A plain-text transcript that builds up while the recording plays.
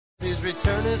His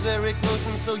return is very close,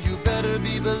 and so you better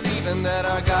be believing that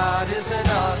our God is an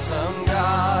awesome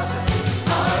God.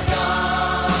 Our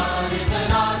God is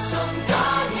an awesome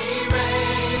God. He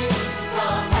reigns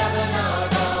from heaven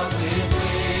above with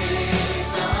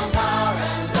wisdom, power,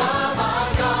 and love.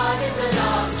 Our God is an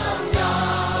awesome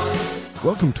God.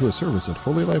 Welcome to a service at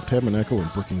Holy Life Tabernacle in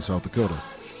Brookings, South Dakota.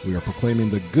 We are proclaiming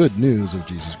the good news of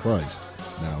Jesus Christ.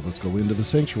 Now let's go into the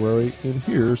sanctuary, and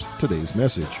here's today's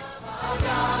message. Our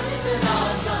God is an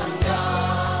awesome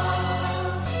God.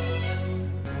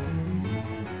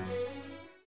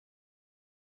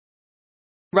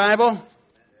 Bible?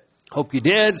 Hope you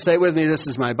did. Say with me, this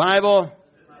is my Bible.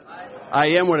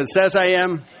 I am what it says I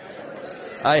am.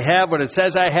 I have what it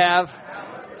says I have.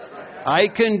 I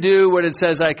can do what it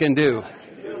says I can do.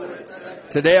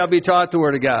 Today I'll be taught the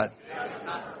Word of God.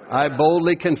 I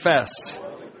boldly confess.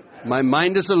 My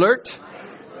mind is alert.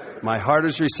 My heart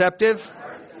is receptive.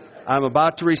 I'm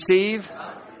about to receive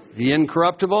the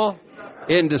incorruptible,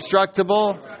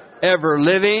 indestructible,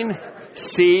 ever-living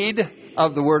seed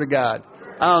of the Word of God.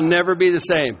 I'll never be the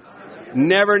same.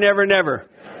 Never, never, never.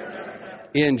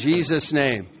 In Jesus'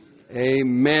 name,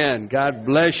 amen. God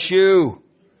bless you.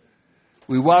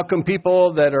 We welcome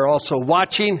people that are also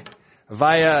watching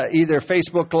via either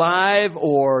Facebook Live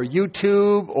or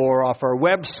YouTube or off our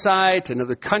website in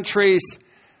other countries.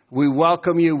 We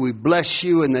welcome you. We bless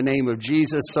you in the name of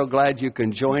Jesus. So glad you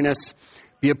can join us.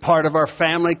 Be a part of our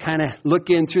family. Kind of look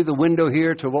in through the window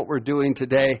here to what we're doing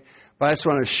today. But I just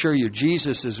want to assure you,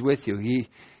 Jesus is with you.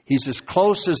 He's as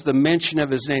close as the mention of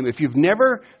His name. If you've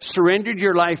never surrendered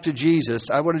your life to Jesus,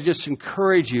 I want to just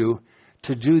encourage you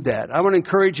to do that. I want to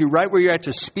encourage you right where you're at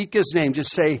to speak His name.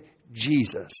 Just say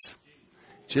Jesus.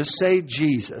 Just say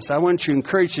Jesus. I want you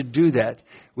encouraged to do that.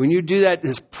 When you do that,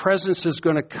 His presence is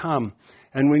going to come.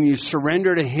 And when you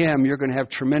surrender to Him, you're going to have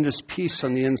tremendous peace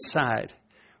on the inside.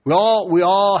 We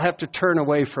all have to turn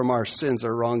away from our sins,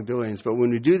 our wrongdoings. But when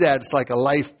we do that, it's like a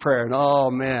life prayer. And oh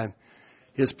man,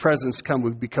 His presence comes.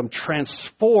 We become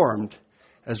transformed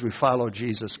as we follow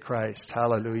Jesus Christ.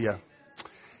 Hallelujah.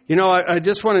 You know, I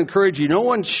just want to encourage you. No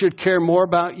one should care more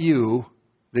about you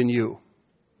than you.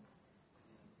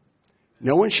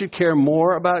 No one should care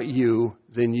more about you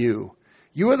than you.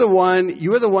 You are the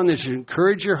one that should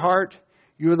encourage your heart.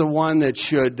 You are the one that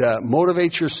should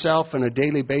motivate yourself on a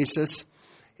daily basis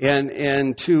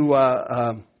and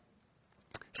to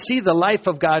see the life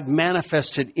of God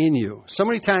manifested in you. So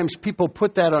many times people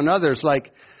put that on others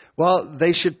like, well,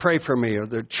 they should pray for me or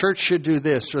the church should do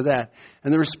this or that.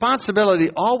 And the responsibility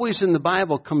always in the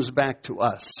Bible comes back to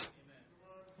us.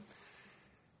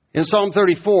 In Psalm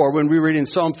 34, when we read in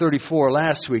Psalm 34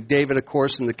 last week, David, of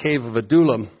course, in the cave of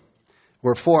Adullam,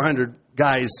 where 400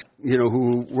 guys,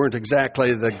 who weren't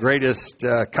exactly the greatest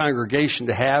congregation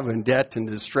to have, in debt and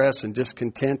distress and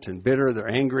discontent and bitter.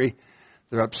 They're angry.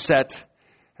 They're upset.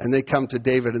 And they come to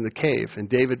David in the cave. And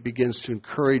David begins to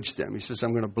encourage them. He says,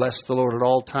 I'm going to bless the Lord at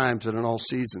all times and in all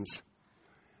seasons.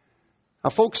 Now,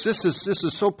 folks, this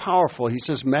is so powerful. He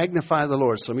says, magnify the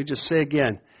Lord. So let me just say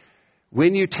again,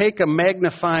 when you take a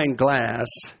magnifying glass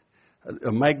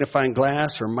or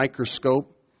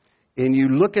microscope, and you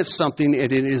look at something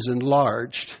and it is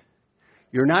enlarged,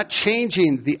 you're not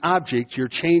changing the object, you're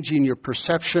changing your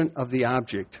perception of the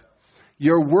object.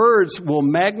 Your words will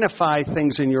magnify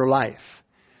things in your life.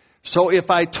 So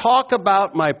if I talk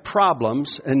about my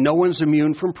problems, and no one's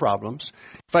immune from problems,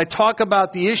 if I talk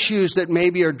about the issues that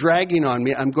maybe are dragging on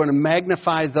me, I'm going to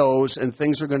magnify those and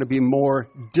things are going to be more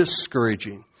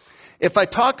discouraging. If I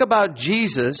talk about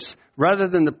Jesus, rather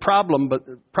than the problem, but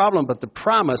the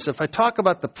promise, if I talk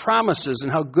about the promises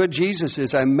and how good Jesus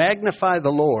is, I magnify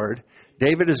the Lord.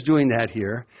 David is doing that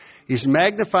here. He's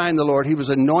magnifying the Lord. He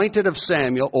was anointed of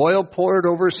Samuel, oil poured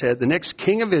over his head, the next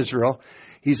king of Israel.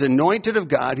 He's anointed of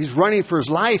God. He's running for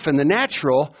his life in the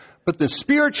natural, but the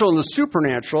spiritual and the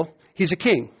supernatural, he's a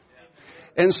king.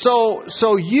 And so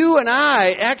you and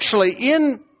I actually,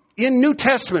 in New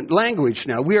Testament language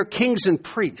now, we are kings and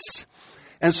priests.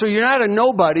 And so you're not a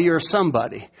nobody, you're a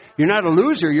somebody. You're not a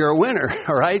loser, you're a winner,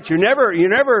 all right? You're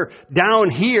never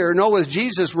down here. No, with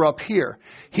Jesus, we're up here.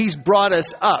 He's brought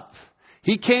us up.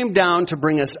 He came down to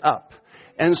bring us up.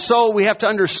 And so we have to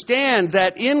understand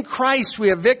that in Christ we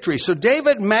have victory. So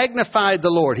David magnified the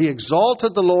Lord. He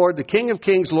exalted the Lord, the King of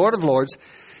Kings, Lord of Lords.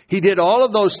 He did all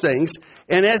of those things.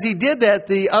 And as he did that,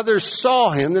 the others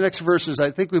saw him. The next verses, I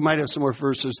think we might have some more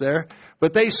verses there.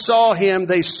 But they saw him.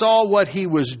 They saw what he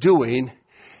was doing.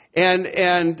 And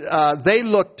they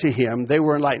looked to him. They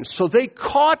were enlightened. So they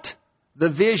caught the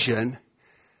vision,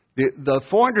 the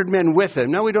 400 men with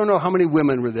him. Now we don't know how many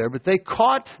women were there, but they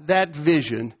caught that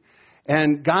vision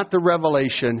and got the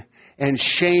revelation. and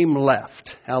shame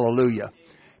left. Hallelujah.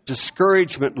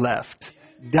 Discouragement left.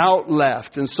 Doubt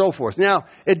left, and so forth. Now,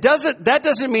 that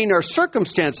doesn't mean our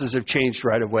circumstances have changed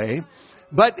right away.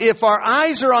 But if our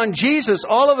eyes are on Jesus,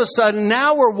 all of a sudden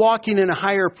now we're walking in a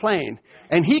higher plane.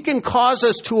 And He can cause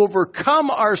us to overcome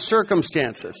our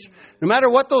circumstances, no matter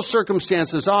what those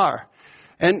circumstances are.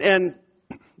 And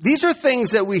these are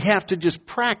things that we have to just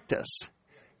practice.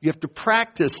 You have to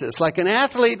practice this. Like an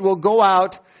athlete will go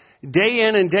out day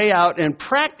in and day out and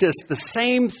practice the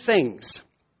same things.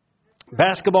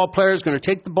 Basketball player is going to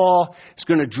take the ball. He's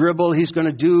going to dribble. He's going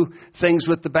to do things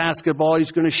with the basketball.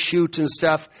 He's going to shoot and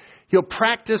stuff. He'll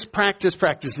practice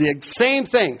the same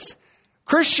things.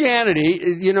 Christianity,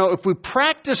 if we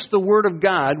practice the Word of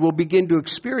God, we'll begin to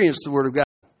experience the Word of God.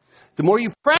 The more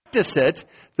you practice it,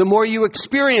 the more you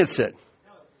experience it.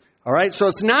 All right? So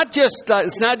it's not just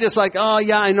like, oh,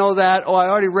 yeah, I know that. Oh, I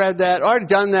already read that. I already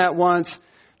done that once.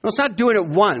 No, it's not doing it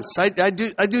once. I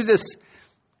do this.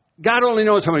 God only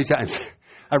knows how many times.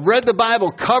 I've read the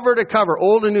Bible cover to cover,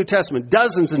 Old and New Testament,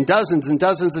 dozens and dozens and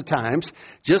dozens of times,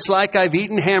 just like I've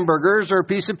eaten hamburgers or a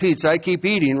piece of pizza. I keep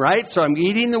eating, right? So I'm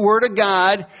eating the Word of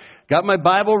God, got my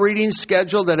Bible reading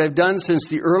schedule that I've done since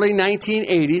the early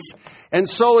 1980s. And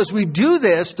so as we do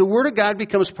this, the Word of God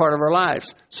becomes part of our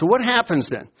lives. So what happens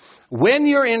then? When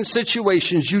you're in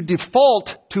situations, you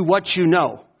default to what you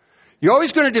know. You're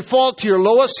always going to default to your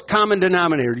lowest common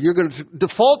denominator. You're going to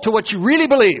default to what you really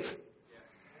believe.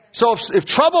 So if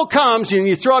trouble comes and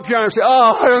you throw up your arms and say,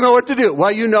 oh, I don't know what to do.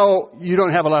 Well, you know you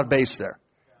don't have a lot of base there.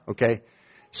 Okay?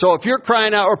 So if you're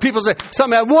crying out, or people say,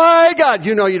 why God?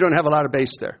 You know you don't have a lot of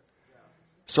base there.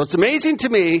 So it's amazing to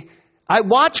me. I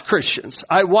watch Christians.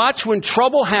 I watch when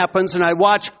trouble happens, and I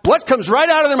watch what comes right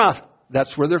out of their mouth.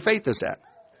 That's where their faith is at.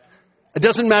 It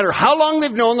doesn't matter how long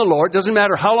they've known the Lord. It doesn't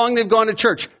matter how long they've gone to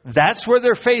church. That's where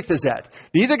their faith is at.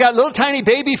 They either got little tiny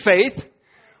baby faith,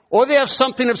 or they have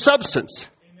something of substance.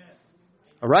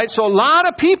 All right? So a lot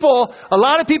of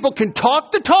people can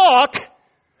talk the talk,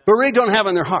 but really don't have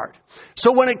in their heart.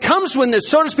 So when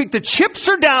so to speak, the chips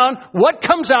are down, what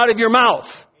comes out of your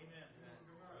mouth?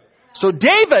 So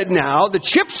David now, the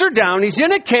chips are down. He's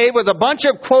in a cave with a bunch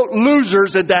of, quote,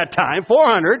 losers at that time,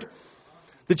 400.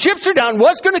 The chips are down.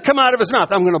 What's going to come out of his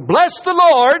mouth? I'm going to bless the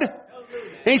Lord.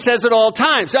 And he says it all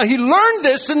times. Now, he learned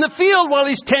this in the field while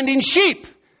he's tending sheep.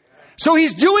 So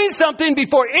he's doing something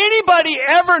before anybody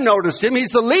ever noticed him.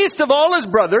 He's the least of all his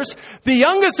brothers, the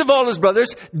youngest of all his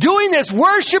brothers, doing this,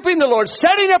 worshiping the Lord,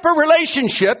 setting up a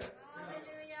relationship.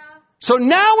 So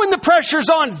now when the pressure's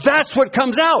on, that's what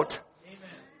comes out.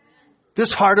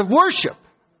 This heart of worship.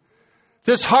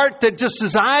 This heart that just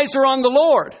his eyes are on the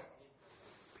Lord.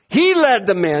 He led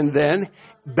the men then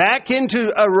back into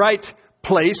a right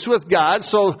place with God.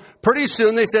 So pretty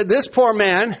soon they said, this poor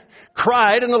man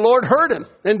cried and the Lord heard him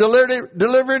and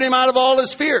delivered him out of all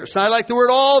his fears. I like the word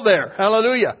all there.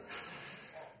 Hallelujah.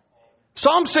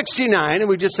 Psalm 69, and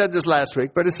we just said this last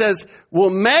week, but it says, we'll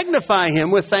magnify him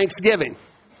with thanksgiving.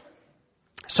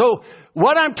 So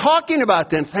what I'm talking about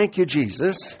then, thank you,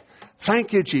 Jesus.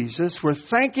 Thank you, Jesus. We're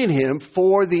thanking him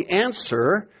for the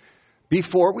answer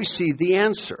before we see the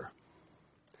answer.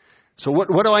 So what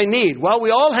do I need? Well,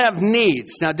 we all have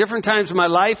needs. Now, different times in my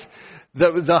life,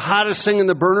 the hottest thing in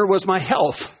the burner was my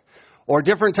health. Or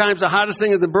different times, the hottest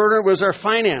thing in the burner was our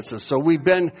finances. So we've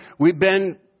been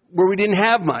where we didn't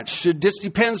have much. It just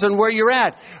depends on where you're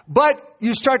at. But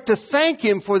you start to thank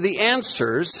him for the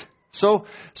answers. So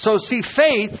see,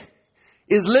 faith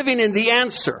is living in the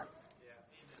answer.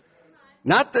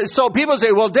 So people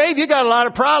say, well, Dave, you got a lot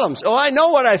of problems. Oh, I know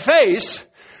what I face,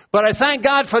 but I thank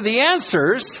God for the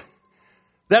answers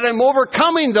that I'm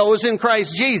overcoming those in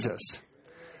Christ Jesus.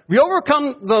 We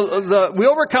overcome we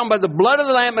overcome by the blood of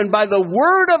the Lamb and by the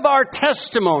word of our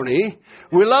testimony.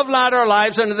 We love not our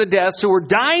lives unto the death, so we're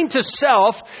dying to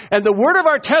self, and the word of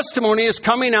our testimony is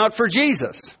coming out for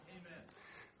Jesus.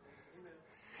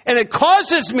 And it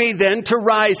causes me then to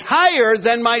rise higher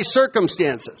than my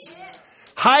circumstances.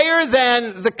 Higher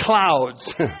than the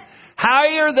clouds.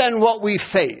 Higher than what we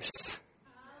face.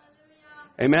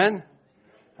 Amen?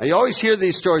 Now, you always hear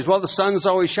these stories. Well, the sun's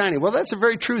always shining. Well, that's a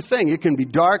very true thing. It can be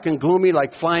dark and gloomy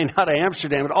like flying out of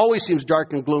Amsterdam. It always seems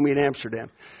dark and gloomy in Amsterdam.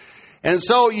 And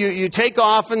so you take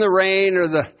off in the rain or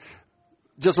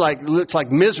looks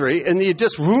like misery. And you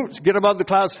just get above the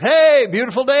clouds. Hey,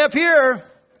 beautiful day up here.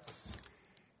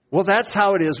 Well, that's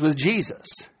how it is with Jesus.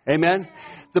 Amen?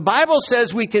 The Bible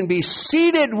says we can be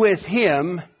seated with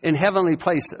him in heavenly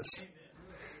places.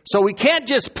 So we can't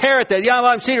just parrot that, yeah,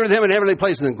 well, I'm seated with him in heavenly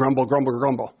places, and then grumble, grumble,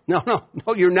 grumble. No,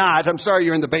 you're not. I'm sorry,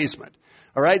 you're in the basement.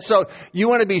 All right? So you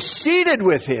want to be seated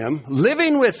with him,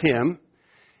 living with him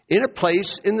in a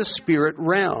place in the spirit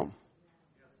realm.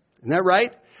 Isn't that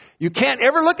right? You can't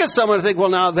ever look at someone and think, well,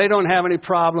 now they don't have any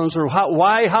problems, or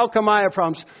how come I have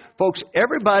problems? Folks,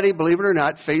 everybody, believe it or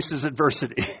not, faces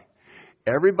adversity.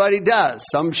 Everybody does.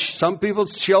 Some people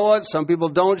show it, some people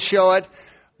don't show it.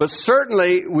 But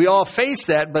certainly we all face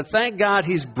that. But thank God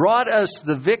He's brought us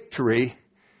the victory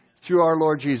through our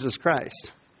Lord Jesus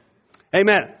Christ.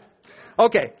 Amen.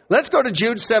 Okay, let's go to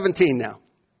Jude 17 now.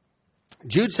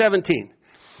 Jude 17.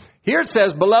 Here it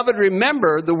says, Beloved,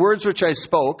 remember the words which I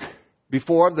spoke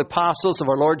before of the apostles of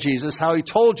our Lord Jesus, how He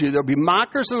told you there'll be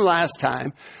mockers in the last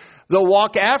time. They'll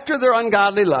walk after their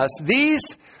ungodly lust.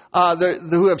 These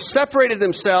who have separated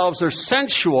themselves are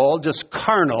sensual, just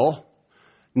carnal,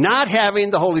 not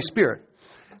having the Holy Spirit.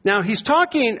 Now, he's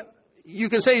talking, you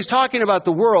can say he's talking about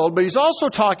the world, but he's also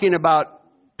talking about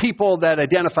people that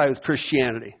identify with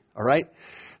Christianity, all right?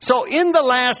 So in the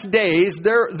last days,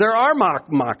 there are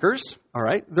mockers, all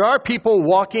right? There are people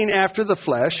walking after the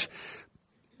flesh.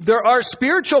 There are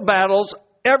spiritual battles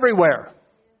everywhere,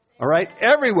 all right?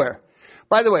 Everywhere.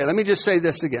 By the way, let me just say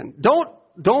this again.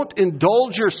 Don't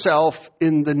indulge yourself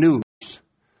in the news.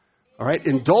 All right?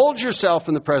 Indulge yourself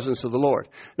in the presence of the Lord.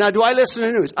 Now, do I listen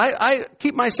to news? I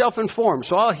keep myself informed.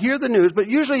 So I'll hear the news, but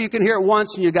usually you can hear it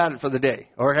once and you got it for the day.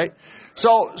 All right?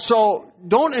 So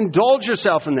don't indulge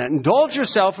yourself in that. Indulge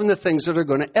yourself in the things that are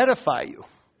going to edify you.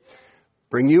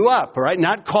 Bring you up, all right?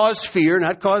 Not cause fear,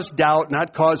 not cause doubt,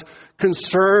 not cause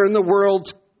concern the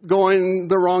world's going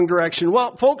the wrong direction.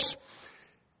 Well, folks,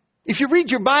 if you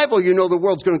read your Bible, you know the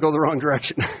world's going to go the wrong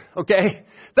direction, okay?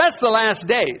 That's the last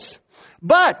days.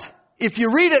 But if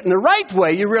you read it in the right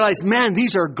way, you realize, man,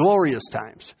 these are glorious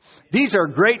times. These are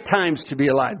great times to be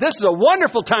alive. This is a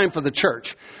wonderful time for the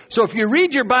church. So if you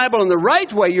read your Bible in the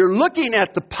right way, you're looking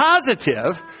at the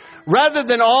positive rather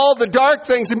than all the dark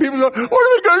things. And people go, what are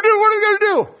we going to do? What are we going to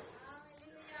do?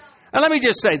 And let me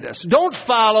just say this. Don't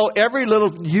follow every little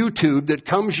YouTube that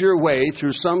comes your way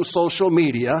through some social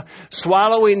media,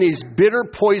 swallowing these bitter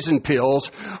poison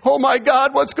pills. Oh my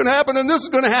God, what's going to happen? And this is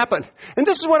going to happen. And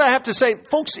this is what I have to say,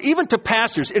 folks, even to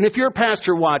pastors. And if you're a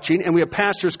pastor watching, and we have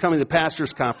pastors coming to the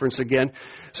pastors conference again,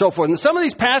 so forth. And some of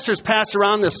these pastors pass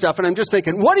around this stuff, and I'm just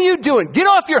thinking, what are you doing? Get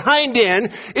off your hind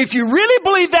end if you really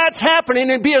believe that's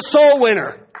happening and be a soul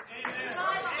winner.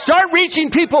 Start reaching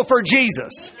people for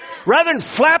Jesus. Rather than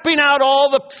flapping out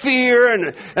all the fear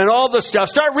and all the stuff,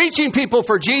 start reaching people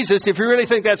for Jesus if you really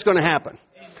think that's going to happen.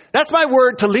 That's my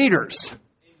word to leaders.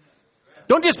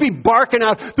 Don't just be barking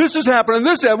out, this is happening,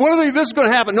 this is happening, what do you think this is going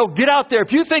to happen? No, get out there.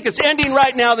 If you think it's ending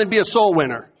right now, then be a soul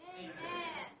winner.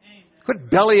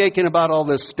 Quit belly aching about all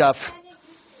this stuff.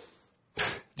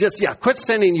 Quit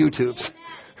sending YouTubes.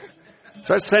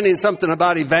 Start sending something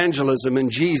about evangelism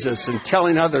and Jesus and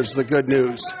telling others the good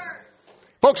news.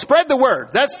 Folks, spread the word.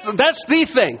 That's the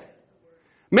thing.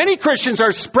 Many Christians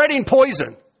are spreading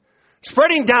poison,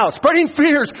 spreading doubt, spreading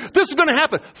fears. This is going to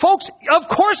happen. Folks, of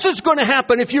course it's going to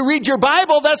happen. If you read your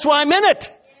Bible, that's why I'm in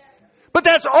it. But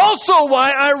that's also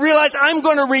why I realize I'm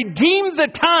going to redeem the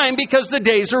time because the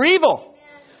days are evil.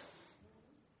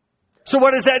 So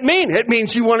what does that mean? It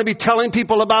means you want to be telling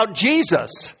people about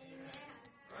Jesus.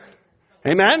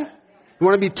 Amen? You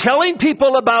want to be telling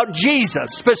people about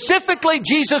Jesus, specifically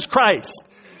Jesus Christ.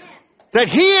 That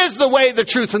He is the way, the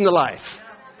truth, and the life.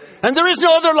 And there is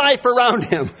no other life around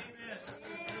Him.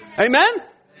 Amen?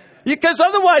 Because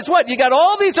otherwise what? You got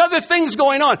all these other things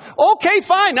going on. Okay,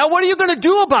 fine. Now what are you going to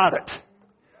do about it?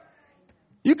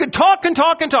 You can talk and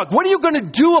talk and talk. What are you going to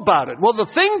do about it? Well, the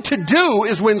thing to do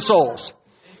is win souls.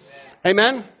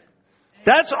 Amen?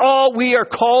 That's all we are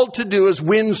called to do is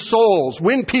win souls.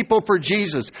 Win people for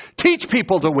Jesus. Teach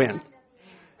people to win.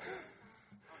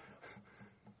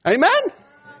 Amen?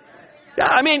 Yeah,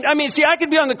 I mean, see, I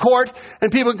could be on the court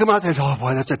and people come out and say, oh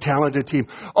boy, that's a talented team.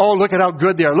 Oh, look at how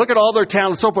good they are. Look at all their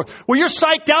talent and so forth. Well, you're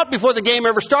psyched out before the game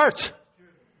ever starts.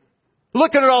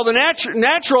 Looking at all the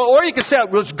natural, or you can say,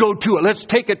 let's go to it. Let's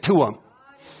take it to them.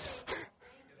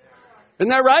 Isn't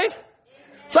that right?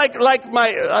 It's like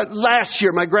my last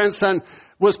year, my grandson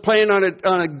was playing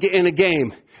in a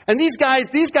game. And these guys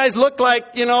look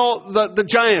like, the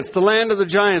giants, the land of the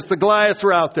giants, the Goliaths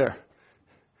were out there.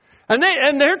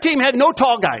 And their team had no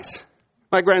tall guys,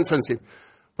 my grandson's team.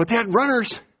 But they had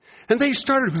runners. And they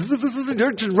started,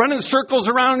 they're just running circles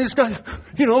around these guys,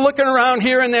 looking around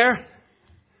here and there.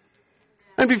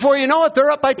 And before you know it,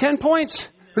 they're up by 10 points.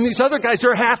 And these other guys,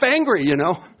 they're half angry,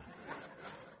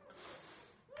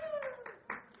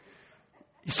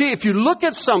 You see, if you look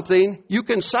at something, you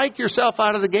can psych yourself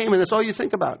out of the game, and that's all you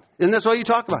think about. And that's all you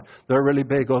talk about. They're really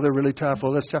big. Oh, they're really tough.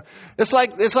 Oh, that's tough. It's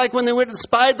like when they went and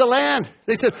spied the land.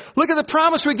 They said, look at the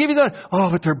promise we give you.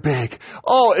 Oh, but they're big.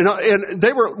 Oh, and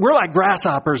we're like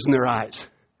grasshoppers in their eyes.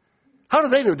 How did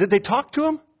they know? Did they talk to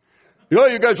them?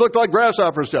 You guys look like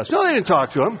grasshoppers to us. No, they didn't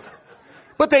talk to them.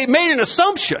 But they made an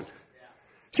assumption.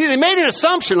 See, they made an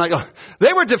assumption like, oh,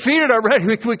 they were defeated already.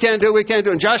 We can't do it.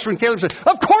 And Joshua and Caleb said,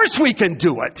 of course we can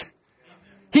do it.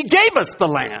 He gave us the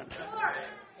land.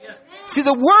 See,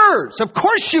 the words, of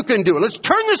course you can do it. Let's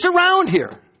turn this around here.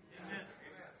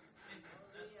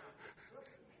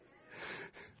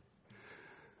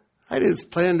 I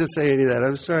didn't plan to say any of that.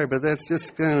 I'm sorry, but that's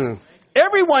just kind of...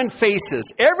 Everyone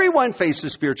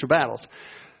faces spiritual battles.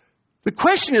 The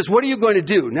question is, what are you going to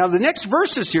do? Now, the next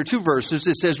verses here, 2 verses,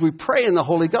 it says we pray in the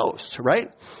Holy Ghost,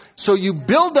 right? So you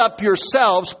build up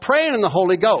yourselves praying in the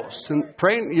Holy Ghost. And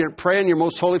you're praying your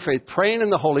most holy faith, praying in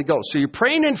the Holy Ghost. So you're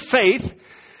praying in faith,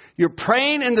 you're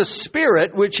praying in the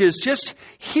Spirit, which is just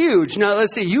huge. Now,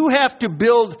 let's see, you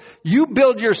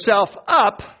build yourself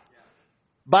up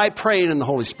by praying in the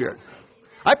Holy Spirit.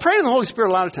 I pray in the Holy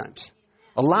Spirit a lot of times.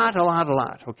 A lot.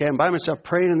 Okay, I'm by myself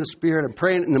praying in the Spirit. I'm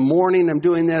praying in the morning. I'm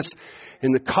doing this.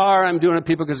 In the car, I'm doing it.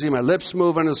 People can see my lips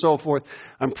moving and so forth.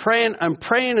 I'm praying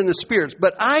in the Spirit.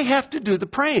 But I have to do the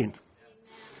praying.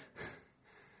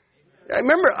 I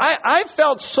remember I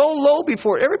felt so low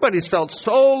before. Everybody's felt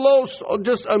so low.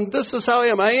 This is how I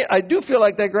am. I do feel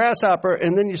like that grasshopper.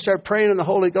 And then you start praying in the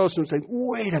Holy Ghost and say,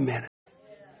 wait a minute.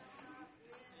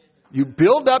 You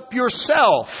build up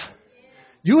yourself.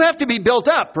 You have to be built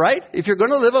up, right? If you're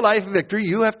going to live a life of victory,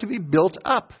 you have to be built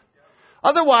up.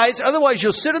 Otherwise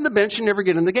you'll sit on the bench and never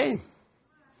get in the game.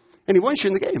 And he wants you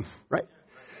in the game, right?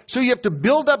 So you have to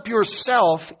build up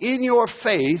yourself in your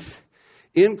faith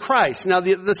in Christ. Now,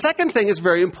 the second thing is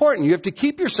very important. You have to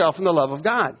keep yourself in the love of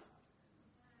God.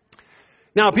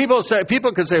 Now, people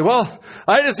can say, well,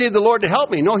 I just need the Lord to help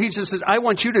me. No, he just says, I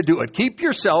want you to do it. Keep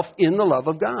yourself in the love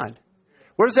of God.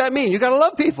 What does that mean? You got to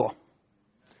love people.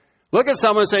 Look at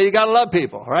someone and say, you got to love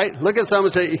people, right? Look at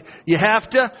someone and say, you have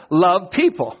to love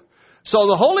people. So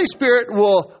the Holy Spirit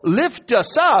will lift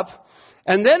us up,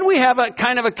 and then we have a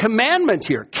kind of a commandment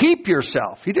here. Keep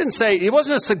yourself. He didn't say, it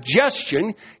wasn't a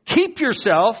suggestion. Keep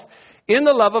yourself in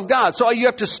the love of God. So you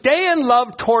have to stay in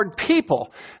love toward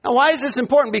people. Now, why is this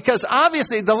important? Because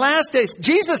obviously the last days,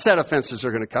 Jesus said offenses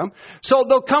are going to come. So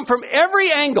they'll come from every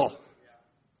angle.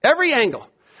 Every angle.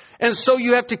 And so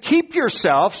you have to keep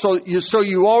yourself,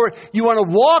 you want to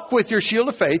walk with your shield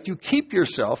of faith, you keep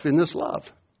yourself in this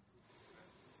love.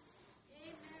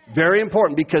 Very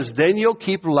important, because then you'll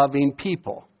keep loving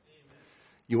people.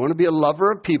 You want to be a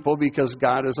lover of people because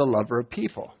God is a lover of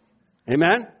people.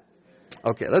 Amen?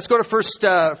 Okay, let's go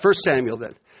to 1 Samuel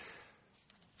then.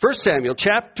 1 Samuel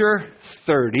chapter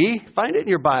 30. Find it in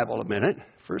your Bible a minute.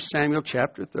 1 Samuel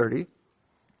chapter 30.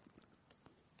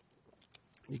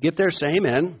 You get there, say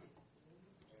amen.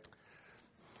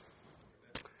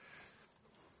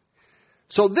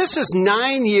 So this is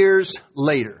 9 years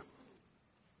later.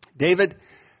 David,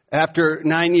 after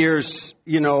 9 years,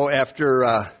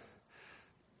 after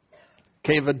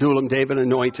Cave Adullam, David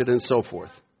anointed and so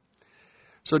forth.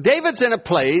 So David's in a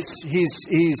place, he's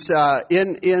in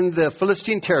the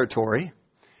Philistine territory,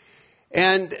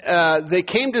 and they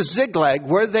came to Ziklag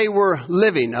where they were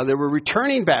living. Now they were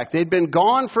returning back. They'd been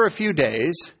gone for a few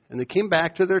days, and they came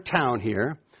back to their town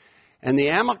here. And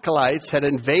the Amalekites had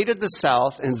invaded the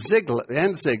south and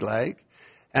Ziklag,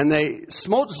 and they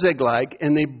smote Ziklag,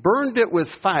 and they burned it with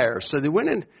fire. So they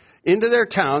went into their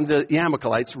town. The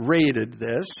Amalekites raided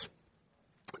this.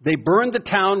 They burned the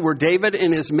town where David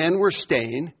and his men were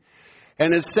staying.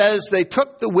 And it says they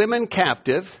took the women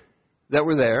captive that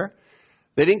were there.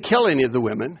 They didn't kill any of the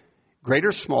women, great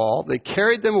or small. They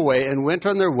carried them away and went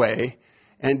on their way.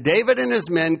 And David and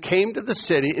his men came to the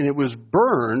city, and it was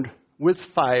burned with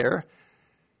fire,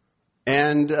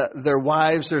 and their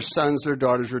wives, their sons, their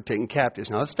daughters were taken captives.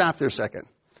 Now, let's stop there a second.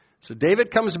 So David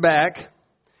comes back,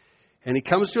 and he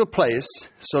comes to a place.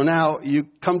 So now you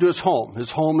come to his home.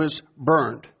 His home is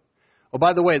burned. Oh,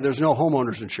 by the way, there's no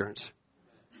homeowner's insurance.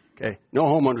 Okay, no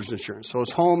homeowner's insurance. So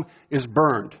his home is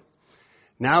burned.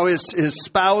 Now his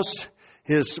spouse,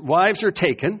 his wives are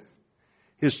taken.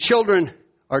 His children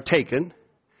are taken.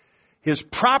 His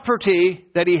property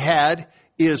that he had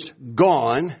is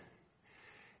gone.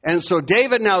 And so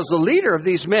David now is the leader of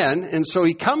these men. And so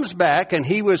he comes back, and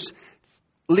he was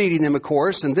leading them, of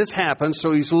course, and this happens.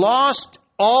 So he's lost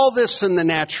all this in the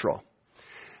natural.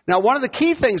 Now, one of the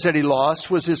key things that he lost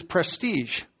was his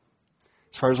prestige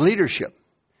as far as leadership,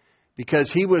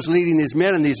 because he was leading these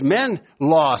men, and these men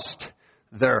lost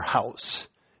their house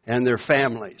and their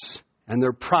families and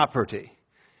their property,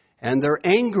 and they're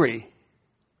angry.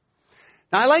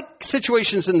 Now, I like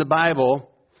situations in the Bible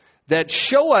that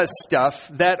show us stuff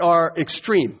that are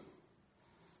extreme.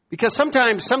 Because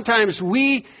sometimes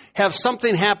we have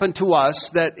something happen to us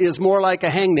that is more like a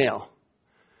hangnail.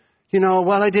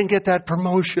 I didn't get that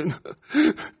promotion.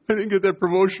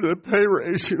 That pay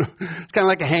raise. It's kind of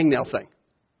like a hangnail thing.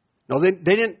 No, they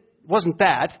didn't. Wasn't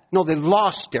that? No, they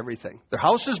lost everything. Their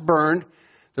house is burned.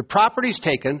 Their property's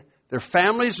taken. Their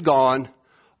family's gone.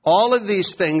 All of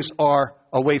these things are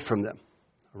away from them.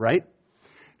 Right?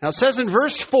 Now it says in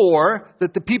verse 4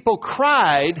 that the people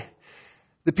cried.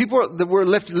 The people that were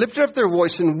lifted up their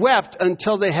voice and wept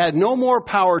until they had no more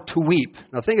power to weep.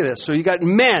 Now think of this. So you got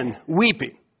men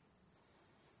weeping.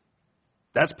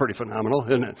 That's pretty phenomenal,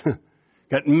 isn't it?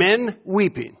 Got men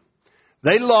weeping.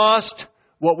 They lost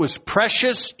what was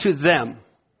precious to them.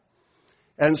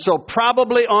 And so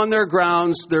probably on their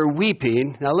grounds, they're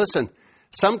weeping. Now listen,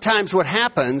 sometimes what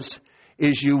happens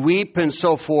is you weep and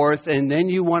so forth, and then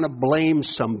you want to blame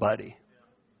somebody.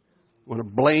 You want to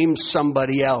blame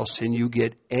somebody else, and you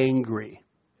get angry.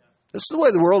 This is the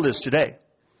way the world is today.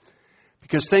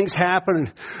 Because things happen,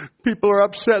 and people are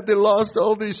upset. They lost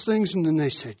all these things, and then they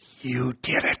said, you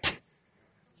did it.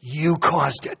 You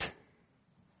caused it.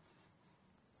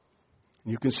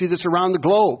 You can see this around the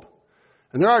globe.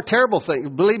 And there are terrible things.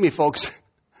 Believe me, folks.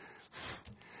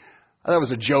 That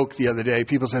was a joke the other day.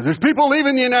 People said, there's people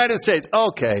leaving the United States.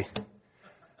 Okay.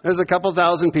 There's a couple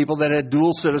thousand people that had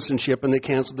dual citizenship and they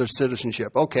canceled their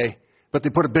citizenship. Okay. But they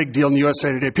put a big deal in the USA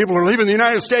Today. People are leaving the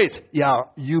United States. Yeah,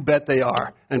 you bet they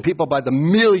are. And people by the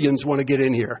millions want to get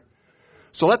in here.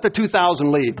 So let the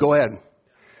 2,000 leave. Go ahead.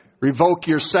 Revoke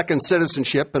your second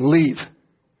citizenship and leave.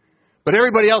 But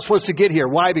everybody else wants to get here.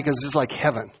 Why? Because it's like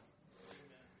heaven.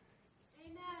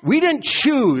 We didn't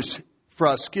choose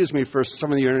for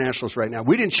some of the internationals right now.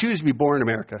 We didn't choose to be born in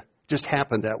America. It just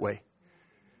happened that way.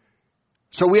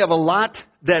 So we have a lot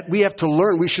that we have to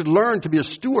learn. We should learn to be a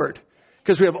steward.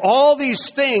 Because we have all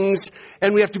these things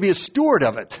and we have to be a steward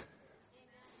of it.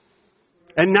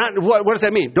 And what does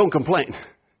that mean? Don't complain.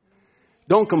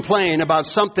 Don't complain about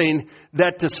something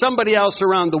that to somebody else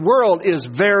around the world is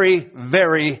very,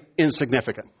 very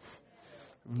insignificant.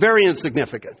 Very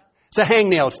insignificant. It's a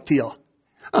hangnail deal.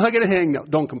 Oh, I get a hangnail.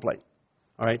 Don't complain.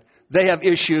 All right? They have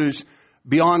issues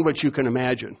beyond what you can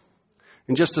imagine.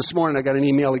 And just this morning, I got an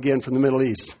email again from the Middle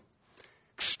East.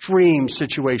 Extreme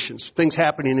situations. Things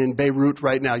happening in Beirut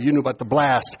right now. You knew about the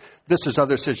blast. This is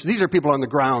other situations. These are people on the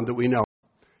ground that we know.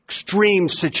 Extreme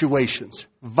situations.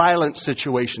 Violent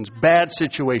situations. Bad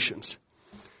situations.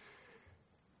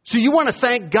 So you want to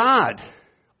thank God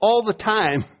all the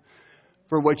time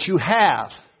for what you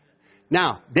have.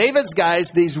 Now, David's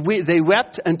guys, they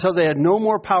wept until they had no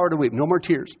more power to weep. No more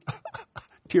tears.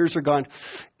 Tears are gone.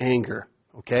 Anger.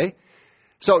 Okay?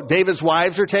 So David's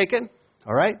wives are taken.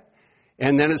 All right?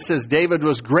 And then it says David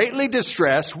was greatly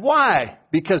distressed. Why?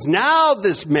 Because now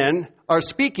these men are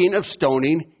speaking of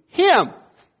stoning him.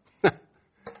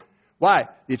 Why?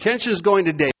 The attention is going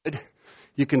to David.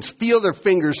 You can feel their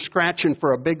fingers scratching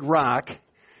for a big rock.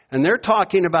 And they're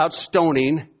talking about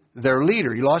stoning their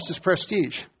leader. He lost his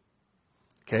prestige.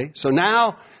 Okay? So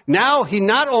now he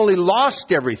not only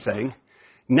lost everything,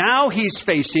 now he's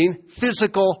facing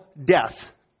physical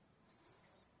death.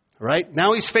 Right?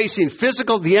 Now he's facing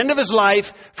the end of his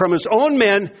life from his own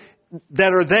men that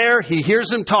are there. He hears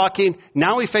them talking.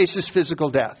 Now he faces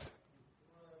physical death.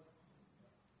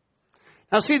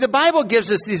 Now see, the Bible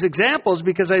gives us these examples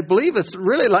because I believe it's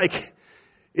really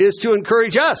is to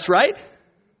encourage us, right?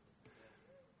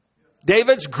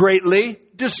 David's greatly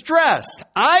distressed.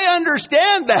 I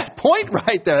understand that point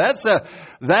right there. It's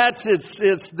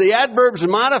the adverbs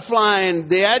modifying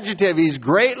the adjective. He's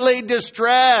greatly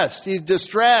distressed. He's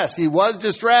distressed. He was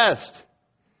distressed.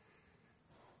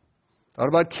 Thought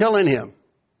about killing him.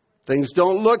 Things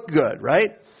don't look good,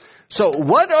 right? So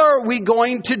what are we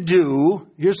going to do?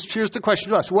 Here's the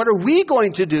question to us. What are we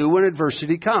going to do when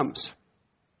adversity comes?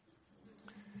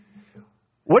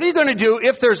 What are you going to do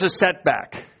if there's a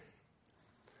setback?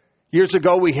 Years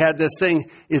ago, we had this thing,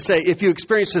 if you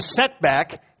experience a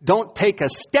setback, don't take a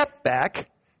step back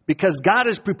because God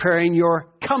is preparing your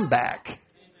comeback.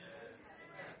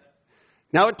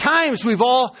 Now, at times, we've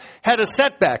all had a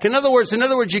setback. In other words,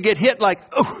 you get hit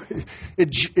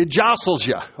it jostles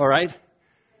you, all right?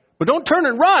 But don't turn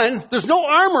and run. There's no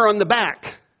armor on the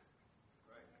back.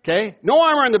 Okay? No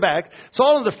armor on the back. It's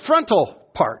all in the frontal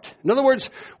part. In other words,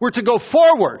 we're to go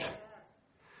forward.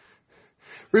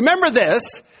 Remember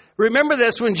this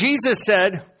when Jesus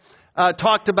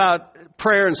talked about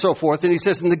prayer and so forth. And he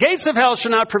says, and the gates of hell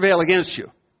shall not prevail against you.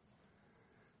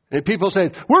 And people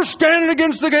say, we're standing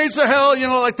against the gates of hell,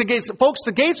 like the gates. Folks,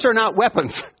 the gates are not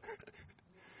weapons.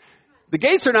 The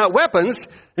gates are not weapons.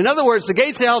 In other words, the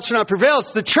gates of hell shall not prevail.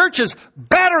 It's the churches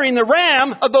battering the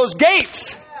ram of those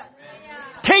gates,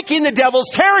 taking the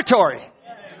devil's territory.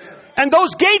 And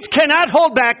those gates cannot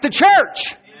hold back the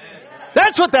church.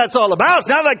 That's what that's all about. It's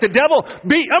not like the devil,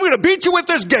 I'm going to beat you with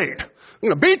this gate. I'm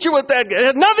going to beat you with that gate. It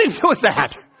has nothing to do with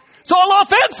that. It's all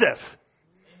offensive.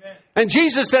 And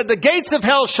Jesus said, the gates of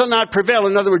hell shall not prevail.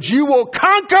 In other words, you will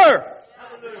conquer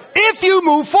if you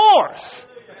move forth.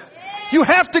 You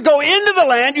have to go into the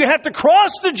land. You have to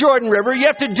cross the Jordan River. You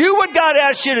have to do what God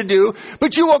asks you to do.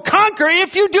 But you will conquer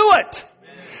if you do it.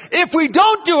 If we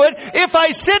don't do it, if I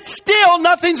sit still,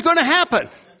 nothing's going to happen.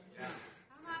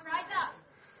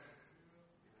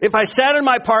 If I sat in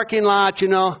my parking lot,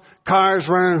 cars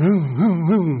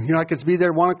running, I could be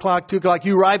there 1 o'clock, 2 o'clock.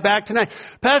 You ride back tonight.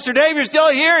 Pastor Dave, you're still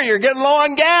here. You're getting low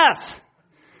on gas.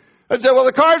 I said, well,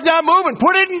 the car's not moving.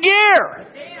 Put it in gear.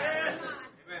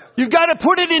 You've got to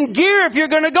put it in gear if you're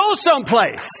going to go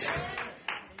someplace.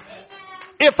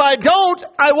 If I don't,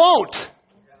 I won't.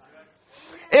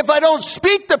 If I don't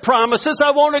speak the promises,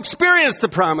 I won't experience the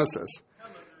promises.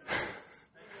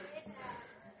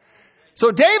 So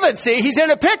David, he's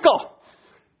in a pickle.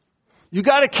 You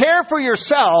got to care for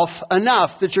yourself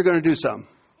enough that you're going to do something.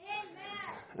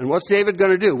 And what's David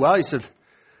going to do? Well, he said,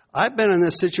 I've been in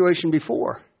this situation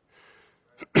before.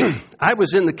 I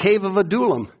was in the cave of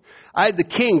Adullam. I had the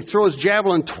king throw his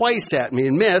javelin twice at me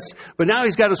and miss, but now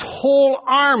he's got his whole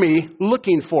army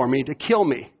looking for me to kill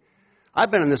me. I've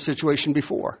been in this situation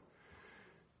before.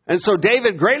 And so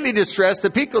David, greatly distressed, the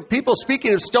people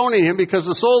speaking of stoning him because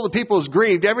the soul of the people is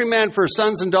grieved, every man for his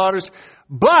sons and daughters.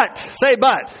 But, say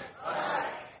but.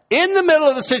 In the middle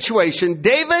of the situation,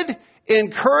 David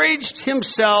encouraged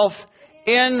himself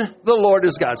in the Lord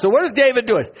his God. So what is David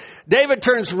doing? David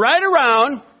turns right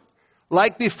around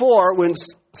like before when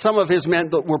some of his men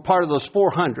were part of those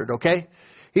 400, okay?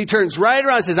 He turns right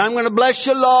around and says, I'm going to bless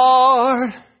you,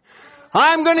 Lord.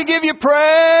 I'm going to give you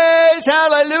praise.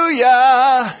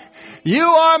 Hallelujah. You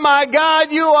are my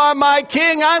God. You are my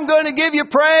King. I'm going to give you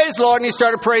praise, Lord. And he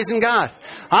started praising God.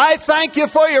 I thank you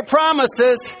for your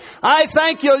promises. I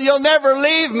thank you. You'll never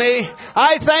leave me.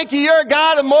 I thank you. You're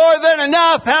God of more than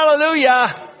enough.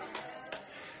 Hallelujah.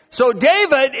 So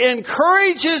David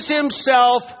encourages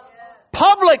himself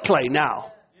publicly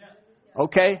now.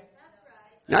 Okay?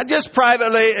 Not just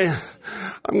privately.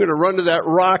 I'm going to run to that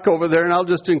rock over there and I'll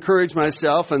just encourage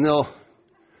myself and they'll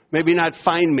maybe not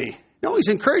find me. No, he's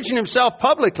encouraging himself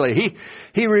publicly.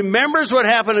 He remembers what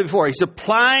happened before. He's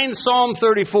applying Psalm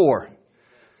 34.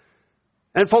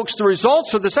 And folks, the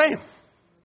results are the same.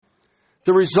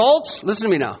 The results, listen to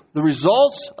me now, the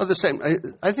results are the same.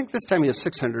 I think this time he has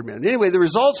 600 men. Anyway, the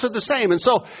results are the same. And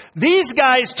so these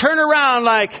guys turn around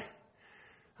like,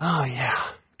 oh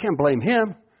yeah, can't blame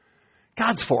him.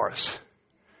 God's for us.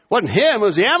 Wasn't him, it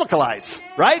was the Amalekites,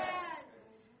 right?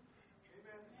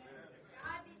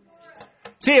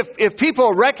 See, if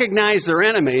people recognize their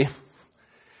enemy,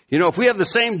 if we have the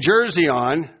same jersey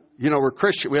on, we're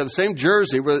Christian, we have the same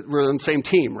jersey, we're on the same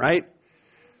team, right?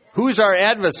 Who's our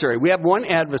adversary? We have one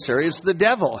adversary, it's the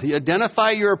devil. You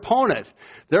identify your opponent.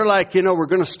 They're like, we're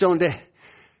going to stone David.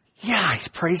 Yeah, he's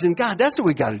praising God. That's what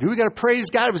we got to do. We got to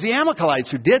praise God. It was the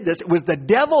Amalekites who did this. It was the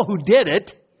devil who did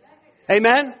it.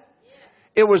 Amen?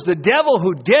 It was the devil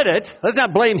who did it. Let's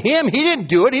not blame him. He didn't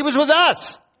do it. He was with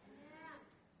us.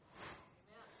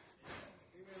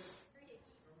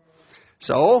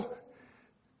 So,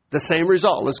 the same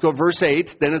result. Let's go verse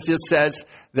 8. Then it just says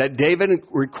that David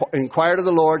inquired of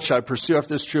the Lord, shall I pursue after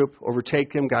this troop,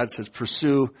 overtake them? God says,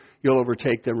 pursue, you'll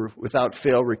overtake them, without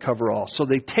fail, recover all. So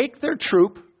they take their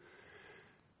troop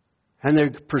and they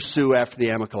pursue after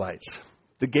the Amalekites.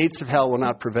 The gates of hell will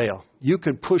not prevail. You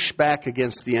can push back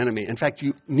against the enemy. In fact,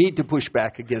 you need to push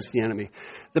back against the enemy.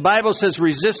 The Bible says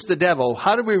resist the devil.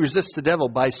 How do we resist the devil?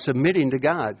 By submitting to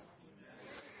God.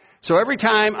 So every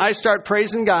time I start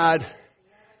praising God,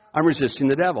 I'm resisting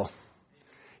the devil.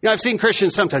 I've seen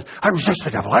Christians sometimes, I resist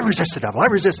the devil, I resist the devil, I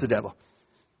resist the devil.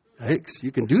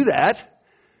 You can do that,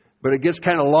 but it gets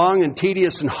kind of long and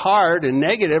tedious and hard and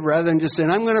negative rather than just saying,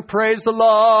 I'm going to praise the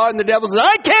Lord. And the devil says,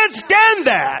 I can't stand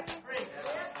that.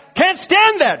 Can't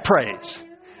stand that praise.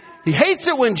 He hates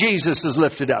it when Jesus is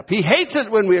lifted up. He hates it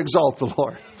when we exalt the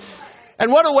Lord.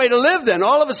 And what a way to live then.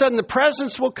 All of a sudden the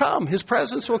presence will come. His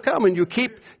presence will come. And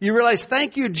you realize,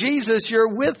 thank you, Jesus,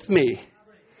 you're with me.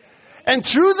 And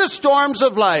through the storms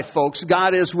of life, folks,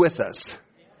 God is with us.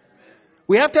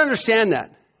 We have to understand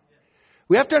that.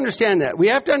 We have to understand that. We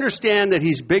have to understand that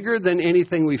He's bigger than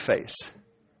anything we face.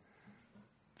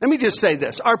 Let me just say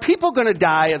this. Are people going to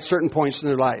die at certain points in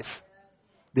their life?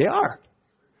 They are.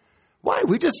 Why?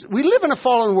 We live in a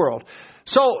fallen world.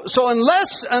 So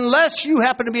unless you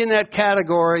happen to be in that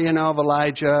category, of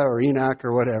Elijah or Enoch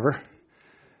or whatever,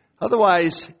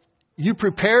 otherwise, you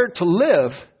prepare to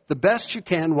live the best you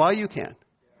can while you can.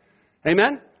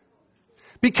 Amen?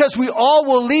 Because we all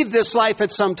will leave this life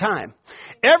at some time.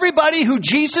 Everybody who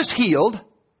Jesus healed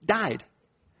died.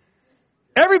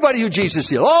 Everybody who Jesus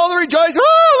healed. All the rejoice.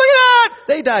 Oh, look at that.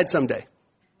 They died someday.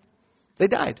 They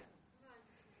died.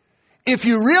 If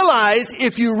you realize,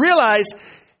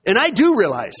 and I do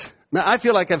realize, I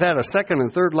feel like I've had a second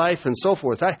and third life and so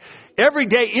forth. Every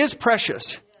day is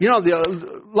precious.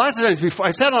 Lots of times before,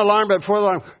 I set an alarm before the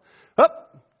alarm.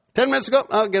 10 minutes ago,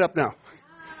 I'll get up now.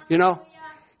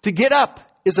 To get up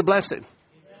is a blessing.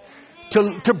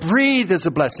 To breathe is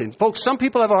a blessing. Folks, some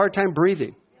people have a hard time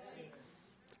breathing.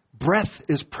 Breath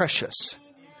is precious.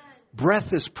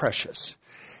 Breath is precious.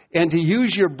 And to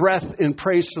use your breath in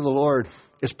praise to the Lord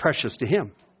is precious to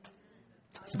Him.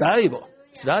 It's valuable.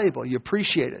 It's valuable. You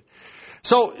appreciate it.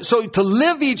 So to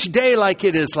live each day like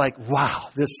it is like, wow,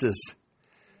 this is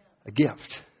a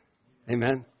gift.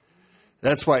 Amen.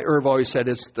 That's why Irv always said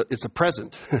it's a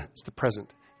present. It's the present.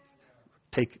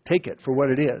 Take it for what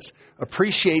it is.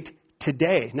 Appreciate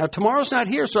today. Now, tomorrow's not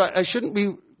here, so I shouldn't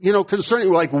be, concerned,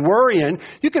 like worrying.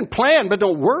 You can plan, but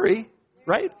don't worry,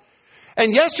 right?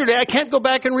 And yesterday, I can't go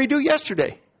back and redo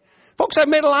yesterday. Folks, I've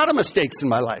made a lot of mistakes in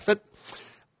my life.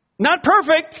 Not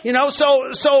perfect,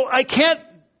 so I can't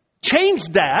change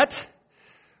that,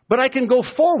 but I can go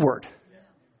forward.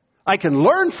 I can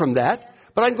learn from that,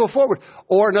 but I can go forward.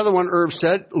 Or another one, Irv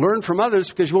said, learn from others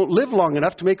because you won't live long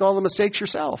enough to make all the mistakes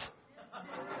yourself.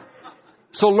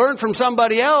 So learn from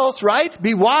somebody else, right?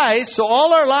 Be wise. So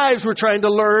all our lives we're trying to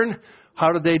learn.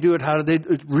 How did they do it? How did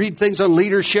they read things on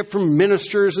leadership from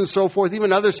ministers and so forth,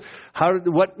 even others?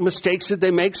 What mistakes did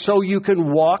they make so you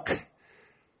can walk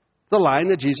the line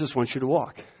that Jesus wants you to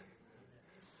walk?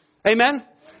 Amen?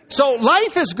 So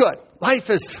life is good. Life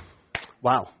is,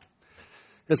 wow,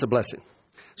 it's a blessing.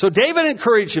 So David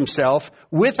encouraged himself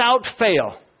without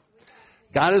fail.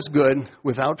 God is good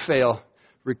without fail.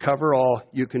 Recover all,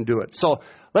 you can do it. So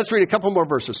let's read a couple more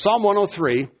verses. Psalm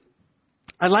 103.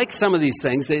 I like some of these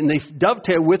things, and they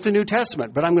dovetail with the New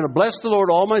Testament. But I'm going to bless the Lord,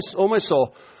 all my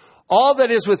soul, all that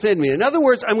is within me. In other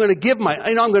words, I'm going to give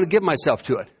myself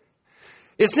to it.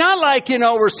 It's not like,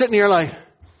 we're sitting here like,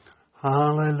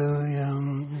 hallelujah,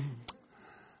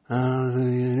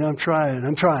 hallelujah. I'm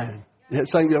trying.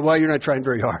 It's like, well, you're not trying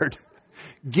very hard.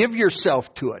 Give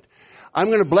yourself to it. I'm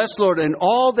going to bless the Lord and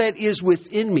all that is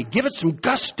within me. Give it some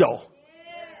gusto.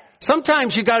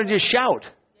 Sometimes you got to just shout.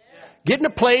 Get in a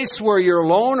place where you're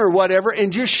alone or whatever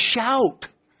and just shout.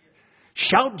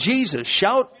 Shout Jesus.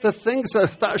 Shout the things,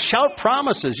 shout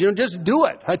promises. Just do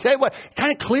it. I tell you what, it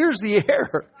kind of clears the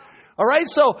air. All right,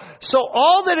 so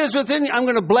all that is within me, I'm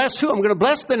going to bless who? I'm going to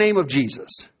bless the name of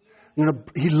Jesus.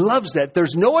 He loves that.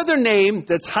 There's no other name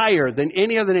that's higher than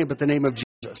any other name but the name of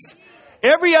Jesus.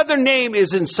 Every other name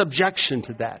is in subjection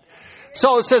to that.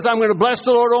 So it says, I'm going to bless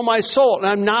the Lord, oh my soul.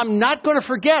 And I'm not going to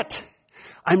forget.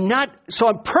 I'm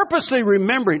purposely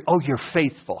remembering, oh, you're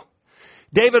faithful.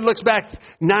 David looks back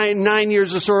 9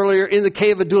 years or so earlier in the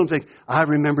cave of Adullam, thinking, I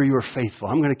remember you were faithful.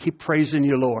 I'm going to keep praising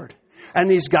you, Lord. And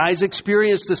these guys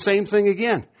experienced the same thing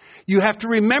again. You have to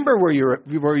remember where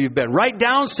you've been. Write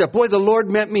down stuff. Boy, the Lord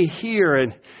met me here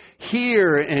and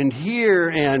here and here,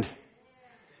 and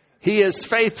He is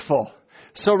faithful.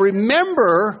 So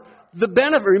remember the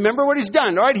benefit. Remember what He's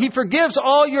done. All right, He forgives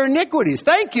all your iniquities.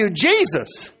 Thank you,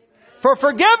 Jesus, for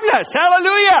forgiveness.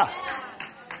 Hallelujah.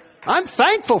 I'm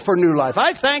thankful for new life.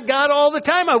 I thank God all the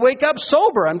time. I wake up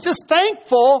sober. I'm just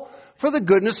thankful for the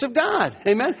goodness of God.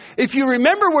 Amen. If you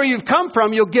remember where you've come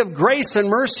from, you'll give grace and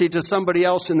mercy to somebody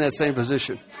else in that same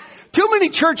position. Too many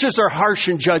churches are harsh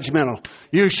and judgmental.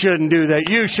 You shouldn't do that.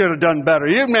 You should have done better.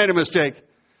 You've made a mistake.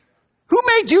 Who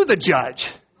made you the judge?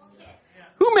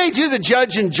 Who made you the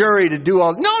judge and jury to do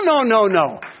all?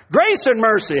 No. Grace and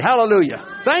mercy.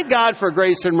 Hallelujah. Thank God for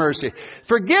grace and mercy.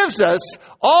 Forgives us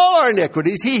all our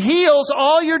iniquities. He heals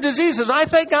all your diseases. I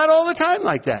thank God all the time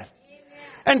like that.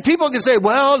 And people can say,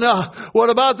 well, no, what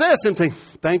about this? I'm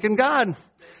thanking God.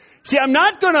 See, I'm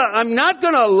not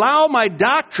gonna allow my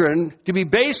doctrine to be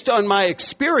based on my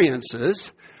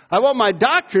experiences. I want my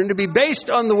doctrine to be based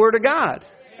on the Word of God.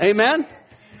 Amen?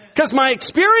 Because my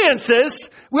experiences,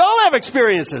 we all have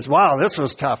experiences. Wow, this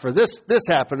was tough, or this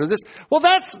happened, or this. Well,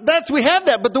 we have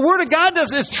that, but the Word of God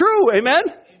is true. Amen?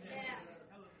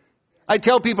 I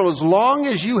tell people, as long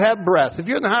as you have breath, if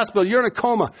you're in the hospital, you're in a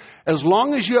coma, as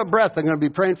long as you have breath, I'm going to be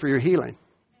praying for your healing.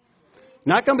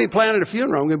 Not going to be planning a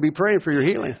funeral. I'm going to be praying for your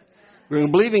healing. We're going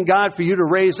to believe in God for you to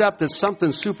raise up that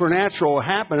something supernatural will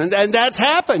happen. And that's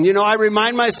happened. You know, I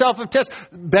remind myself of tests.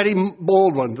 Betty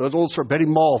Baldwin, the old story, Betty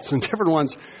Maltz and different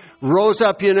ones rose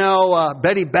up,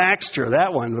 Betty Baxter,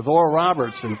 that one with Oral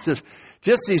Roberts. And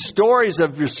just these stories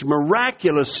of this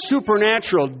miraculous,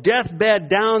 supernatural deathbed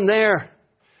down there.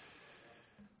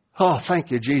 Oh,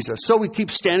 thank you, Jesus. So we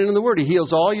keep standing in the Word. He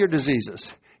heals all your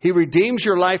diseases. He redeems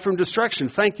your life from destruction.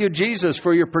 Thank you, Jesus,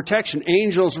 for your protection.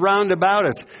 Angels round about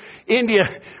us. India,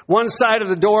 one side of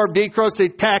the door of Decros, they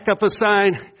tack up a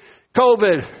sign,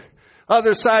 COVID.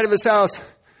 Other side of his house,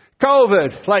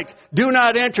 COVID. Like, do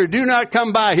not enter, do not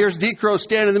come by. Here's Decros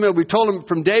standing in the middle. We told him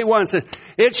from day one, said,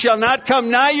 it shall not come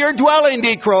nigh your dwelling,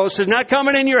 Decros. It's not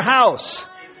coming in your house.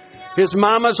 His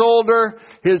mama's older.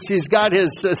 He's got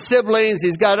his siblings.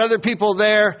 He's got other people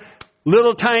there.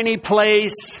 Little tiny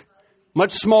place.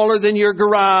 Much smaller than your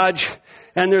garage,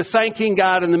 and they're thanking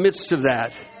God in the midst of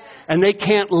that. And they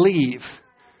can't leave.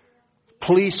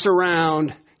 Police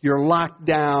around, you're locked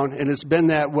down, and it's been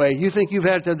that way. You think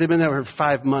they've been there for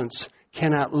 5 months,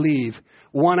 cannot leave.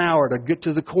 1 hour to get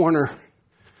to the corner,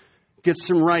 get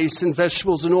some rice and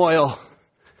vegetables and oil,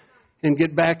 and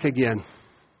get back again.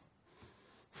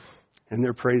 And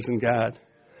they're praising God.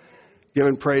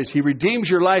 Giving praise. He redeems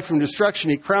your life from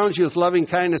destruction. He crowns you with loving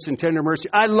kindness and tender mercy.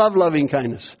 I love loving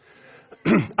kindness.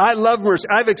 I love mercy.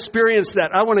 I've experienced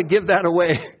that. I want to give that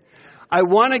away. I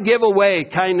want to give away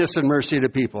kindness and mercy to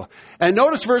people. And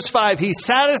notice verse 5. He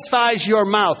satisfies your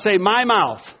mouth. Say, my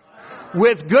mouth.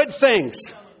 With good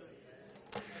things.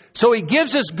 So he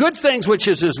gives us good things, which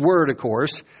is his word, of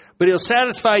course. But he'll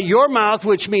satisfy your mouth,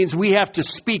 which means we have to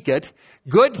speak it.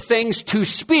 Good things to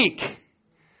speak.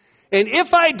 And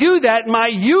if I do that, my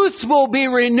youth will be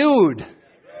renewed. I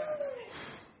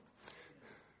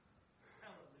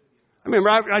remember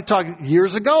I talked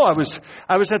years ago. I was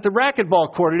at the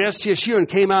racquetball court at STSU and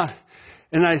came out.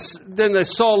 And then I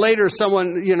saw later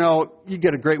someone, you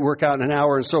get a great workout in an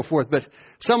hour and so forth. But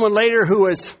someone later who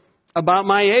was about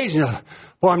my age,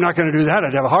 well, I'm not going to do that.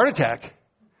 I'd have a heart attack.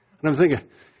 And I'm thinking,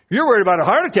 you're worried about a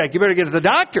heart attack. You better get to the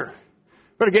doctor.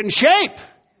 Better get in shape.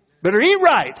 Better eat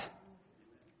right.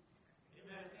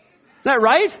 Isn't that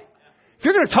right? If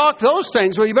you're going to talk those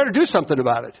things, well, you better do something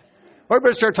about it. Or you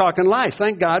better start talking life.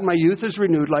 Thank God my youth is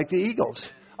renewed like the eagles.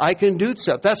 I can do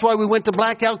stuff. That's why we went to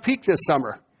Black Elk Peak this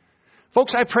summer.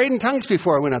 Folks, I prayed in tongues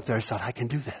before I went up there. I thought, I can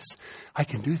do this. I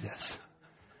can do this.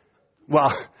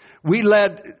 Well, we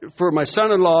led, for my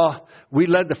son-in-law, we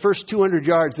led the first 200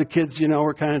 yards. The kids,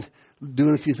 were kind of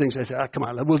doing a few things. I said, come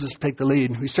on, we'll just take the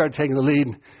lead. We started taking the lead.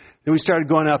 Then we started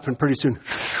going up, and pretty soon,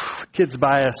 kids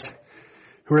by us.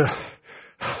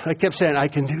 I kept saying, I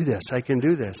can do this. I can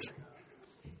do this.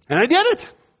 And I did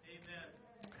it.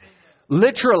 Amen.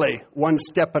 Literally, one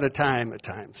step at a time at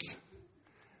times.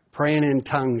 Praying in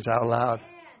tongues out loud.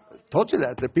 I told you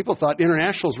that. The people thought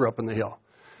internationals were up in the hill.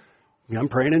 I'm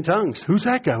praying in tongues. Who's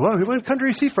that guy? Well, what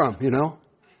country is he from,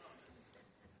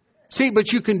 See,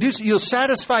 but you can do, you'll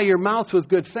satisfy your mouth with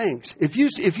good things. If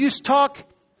you talk,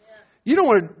 you don't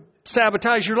want to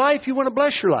sabotage your life. You want to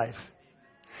bless your life.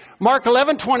 Mark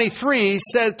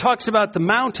 11:23 talks about the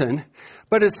mountain,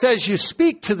 but it says you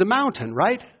speak to the mountain,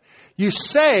 right? You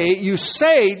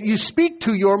speak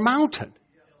to your mountain.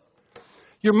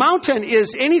 Your mountain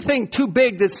is anything too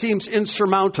big that seems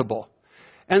insurmountable.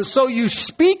 And so you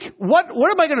speak, what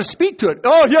am I going to speak to it?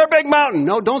 Oh, you're a big mountain.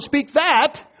 No, don't speak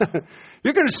that.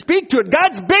 You're going to speak to it.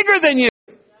 God's bigger than you.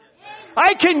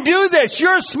 I can do this.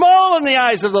 You're small in the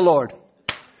eyes of the Lord.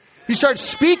 You start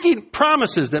speaking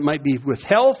promises that might be with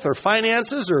health or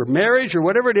finances or marriage or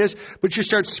whatever it is, but you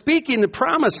start speaking the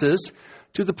promises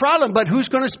to the problem. But who's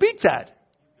going to speak that?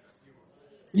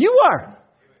 You are.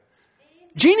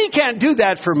 Jeannie can't do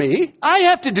that for me. I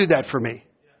have to do that for me.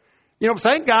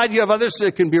 Thank God you have others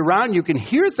that can be around. You can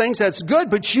hear things. That's good,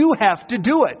 but you have to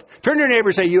do it. Turn to your neighbor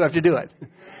and say, you have to do it.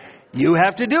 You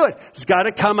have to do it. It's got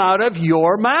to come out of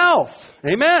your mouth.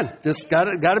 Amen. Just got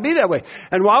to be that way.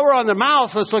 And while we're on the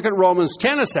mouth, let's look at Romans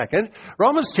 10 a second.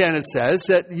 Romans 10, it says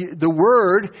that the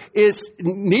word is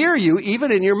near you,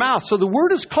 even in your mouth. So the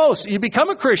word is close. You become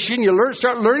a Christian, you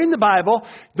start learning the Bible,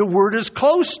 the word is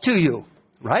close to you,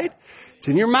 right? It's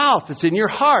in your mouth. It's in your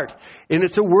heart. And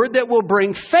it's a word that will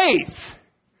bring faith.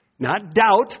 Not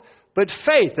doubt, but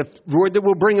faith. A word that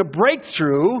will bring a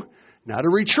breakthrough, not a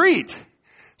retreat.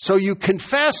 So you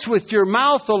confess with your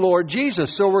mouth the Lord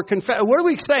Jesus. So what are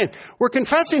we saying? We're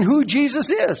confessing who Jesus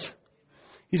is.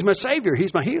 He's my Savior.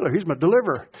 He's my healer. He's my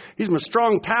deliverer. He's my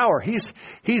strong tower. He's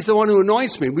the one who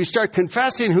anoints me. We start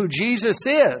confessing who Jesus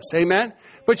is. Amen?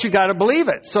 But you got to believe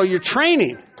it. So you're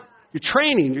training.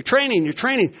 You're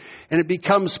training. And it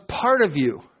becomes part of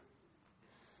you.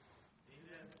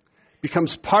 It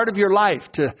becomes part of your life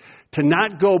to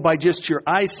not go by just your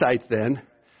eyesight then,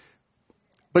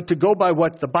 but to go by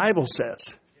what the Bible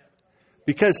says.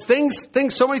 Because things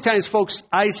so many times, folks,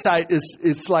 eyesight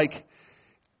it's like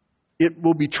it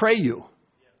will betray you.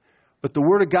 But the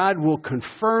Word of God will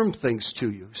confirm things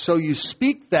to you. So you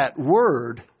speak that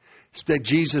word that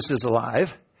Jesus is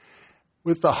alive.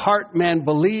 With the heart man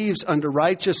believes unto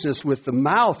righteousness. With the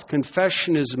mouth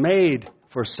confession is made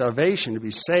for salvation, to be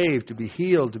saved, to be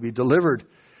healed, to be delivered,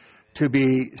 to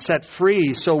be set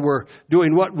free. So we're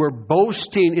doing what? We're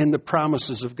boasting in the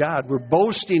promises of God. We're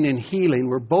boasting in healing.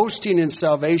 We're boasting in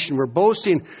salvation. We're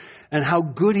boasting in how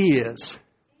good He is.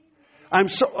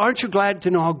 Aren't you glad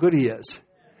to know how good He is?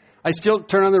 I still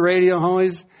turn on the radio.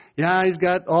 He's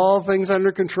got all things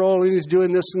under control, and He's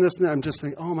doing this and this and that. I'm just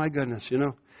thinking, oh my goodness,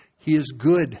 He is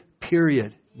good,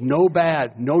 period. No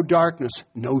bad, no darkness,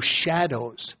 no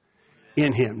shadows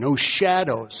in Him. No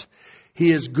shadows.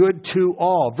 He is good to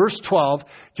all. Verse 12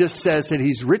 just says that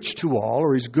He's rich to all,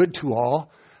 or He's good to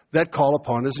all that call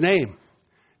upon His name.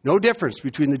 No difference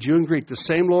between the Jew and Greek. The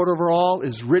same Lord over all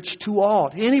is rich to all.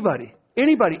 Anybody,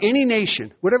 any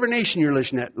nation, whatever nation you're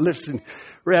listening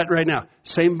at right now.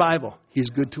 Same Bible. He's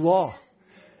good to all.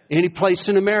 Any place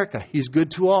in America, He's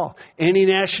good to all. Any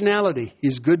nationality,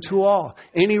 He's good to all.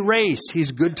 Any race,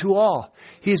 He's good to all.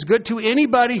 He's good to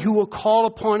anybody who will call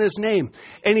upon His name.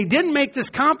 And He didn't make this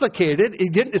complicated.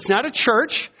 It's not a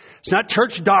church. It's not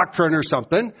church doctrine or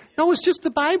something. No, it's just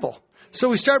the Bible. So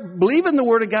we start believing the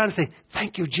Word of God and say,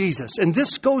 thank you, Jesus. And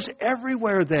this goes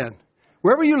everywhere then.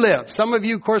 Wherever you live. Some of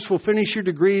you, of course, will finish your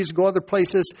degrees, go other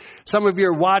places. Some of you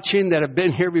are watching that have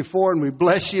been here before, and we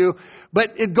bless you.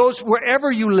 But it goes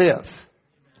wherever you live.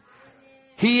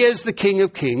 He is the King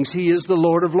of Kings. He is the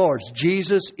Lord of Lords.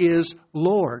 Jesus is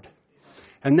Lord.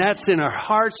 And that's in our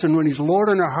hearts. And when He's Lord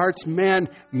in our hearts, man,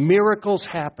 miracles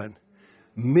happen.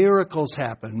 Miracles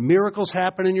happen. Miracles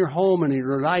happen in your home and in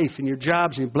your life and your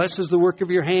jobs. And He blesses the work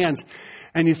of your hands.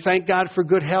 And you thank God for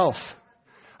good health.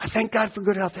 I thank God for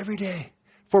good health every day.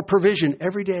 For provision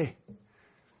every day.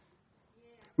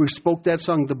 We spoke that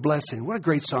song, The Blessing. What a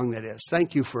great song that is.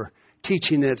 Thank you for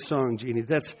teaching that song, Jeannie.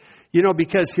 That's,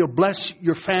 because He'll bless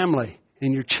your family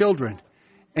and your children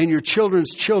and your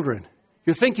children's children.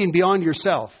 You're thinking beyond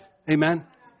yourself. Amen?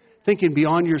 Thinking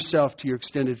beyond yourself to your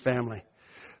extended family.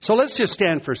 So let's just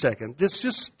stand for a second.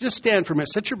 Just stand for a minute.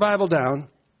 Set your Bible down.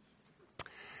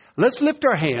 Let's lift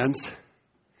our hands.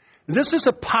 This is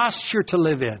a posture to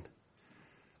live in.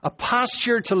 A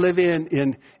posture to live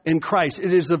in Christ.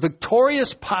 It is a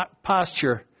victorious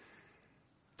posture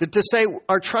to say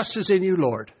our trust is in You,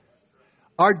 Lord.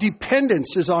 Our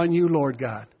dependence is on You, Lord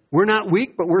God. We're not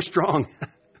weak, but we're strong.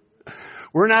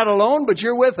 We're not alone, but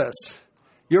You're with us.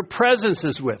 Your presence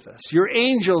is with us. Your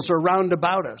angels are round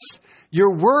about us.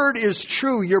 Your word is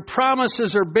true. Your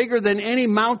promises are bigger than any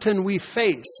mountain we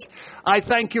face. I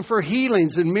thank You for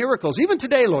healings and miracles. Even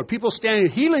today, Lord, people standing,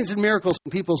 healings and miracles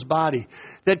in people's body.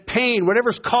 That pain,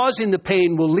 whatever's causing the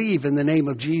pain, will leave in the name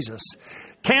of Jesus.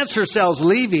 Cancer cells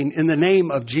leaving in the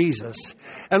name of Jesus.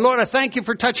 And Lord, I thank You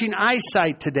for touching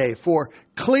eyesight today, for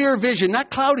clear vision, not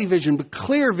cloudy vision, but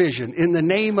clear vision in the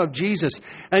name of Jesus.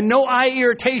 And no eye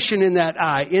irritation in that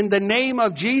eye in the name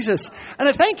of Jesus. And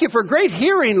I thank You for great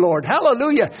hearing, Lord.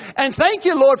 Hallelujah. And thank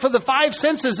You, Lord, for the 5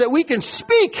 senses that we can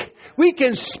speak. We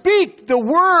can speak the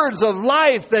words of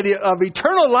life, of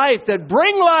eternal life that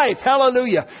bring life.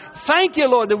 Hallelujah. Thank You,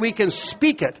 Lord, that we can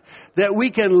speak it, that we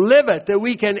can live it, that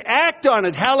we can act on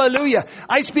it. Hallelujah.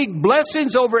 I speak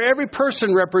blessings over every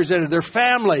person represented, their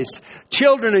families,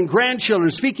 children and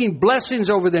grandchildren, speaking blessings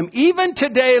over them. Even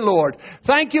today, Lord,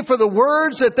 thank You for the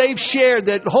words that they've shared,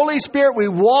 that Holy Spirit, we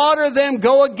water them,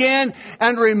 go again,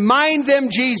 and remind them,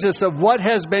 Jesus, of what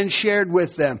has been shared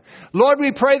with them. Lord,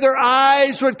 we pray their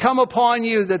eyes would come upon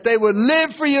You, that they would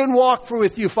live for You and walk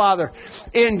with You, Father,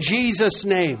 in Jesus'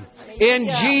 name. In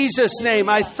Jesus' name.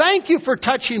 I thank You for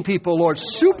touching people, Lord,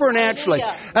 supernaturally.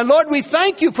 And Lord, we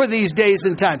thank You for these days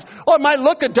and times. Oh, it might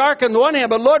look dark on the one hand,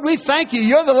 but Lord, we thank You.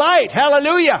 You're the light.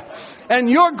 Hallelujah. And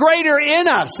You're greater in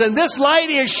us. And this light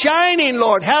is shining,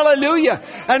 Lord. Hallelujah.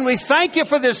 And we thank You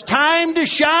for this time to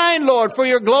shine, Lord, for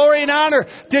Your glory and honor.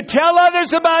 To tell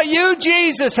others about You,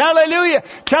 Jesus. Hallelujah.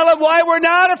 Tell them why we're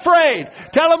not afraid.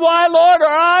 Tell them why, Lord,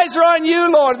 our eyes are on You,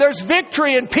 Lord. There's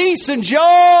victory and peace and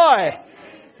joy.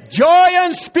 Joy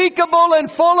unspeakable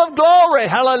and full of glory.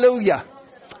 Hallelujah.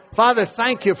 Father,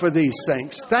 thank you for these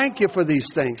things. Thank you for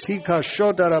these things. Go ahead.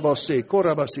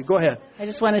 I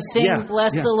just want to sing, Yeah,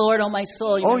 Bless yeah. the Lord, oh my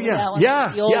soul. You Oh, remember yeah, that one?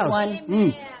 yeah, The old yeah.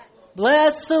 one.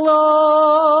 Bless the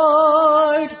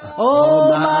Lord, oh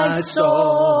my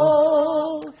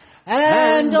soul,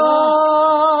 and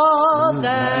all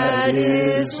that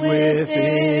is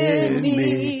within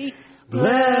me.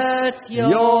 Bless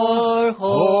your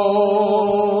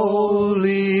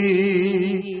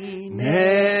holy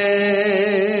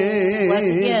name. Bless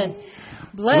again.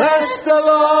 Bless the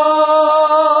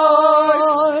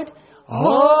Lord,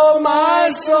 oh my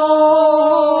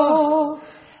soul,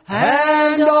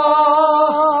 and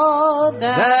all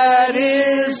that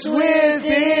is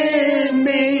within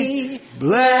me.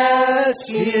 Bless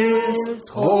His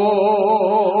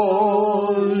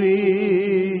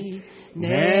holy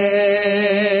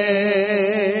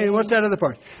name. What's that other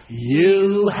part?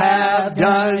 You have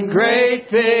done great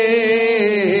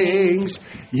things.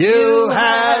 You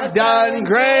have done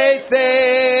great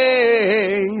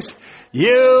things.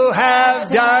 You have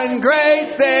done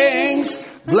great things.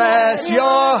 Bless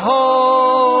your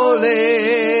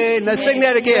holy. Let's sing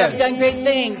that You have again. done great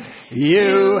things.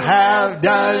 You have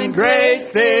done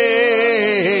great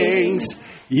things.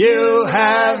 You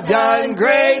have done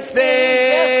great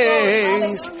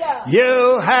things.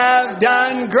 You have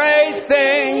done great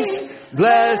things.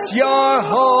 Bless your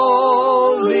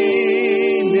holy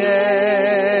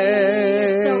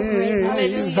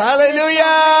name.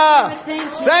 Hallelujah.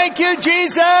 Thank you,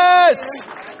 Jesus.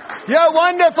 You're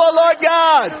wonderful, Lord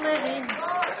God.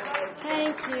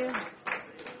 Thank you.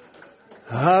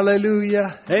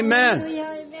 Hallelujah. Amen.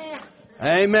 Amen. Amen.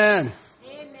 Amen.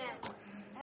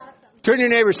 Turn to your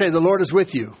neighbor and say, the Lord is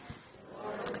with you.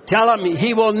 Tell him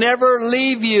He will never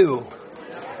leave you.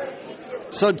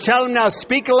 So tell him now,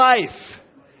 speak life.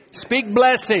 Speak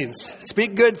blessings.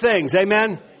 Speak good things.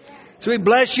 Amen. So we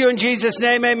bless you in Jesus'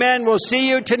 name. Amen. We'll see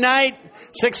you tonight,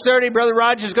 6:30. Brother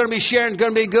Roger is going to be sharing. It's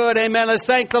going to be good. Amen. Let's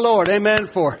thank the Lord. Amen.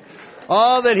 For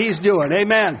all that He's doing.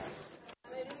 Amen.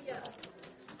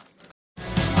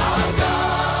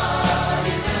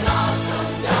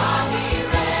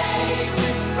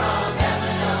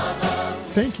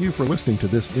 Thank you for listening to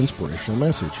this inspirational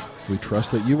message. We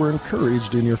trust that you were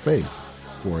encouraged in your faith.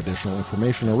 For additional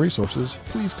information or resources,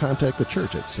 please contact the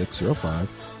church at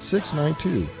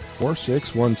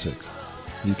 605-692-4616.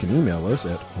 You can email us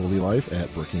at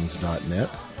holylife@brookings.net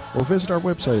or visit our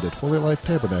website at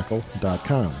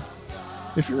holylifetabernacle.com.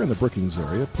 If you're in the Brookings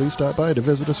area, please stop by to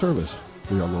visit a service.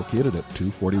 We are located at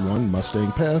 241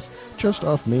 Mustang Pass, just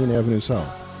off Main Avenue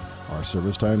South. Our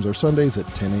service times are Sundays at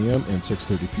 10 a.m. and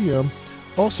 6:30 p.m.,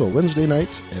 also Wednesday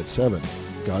nights at 7.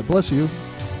 God bless you.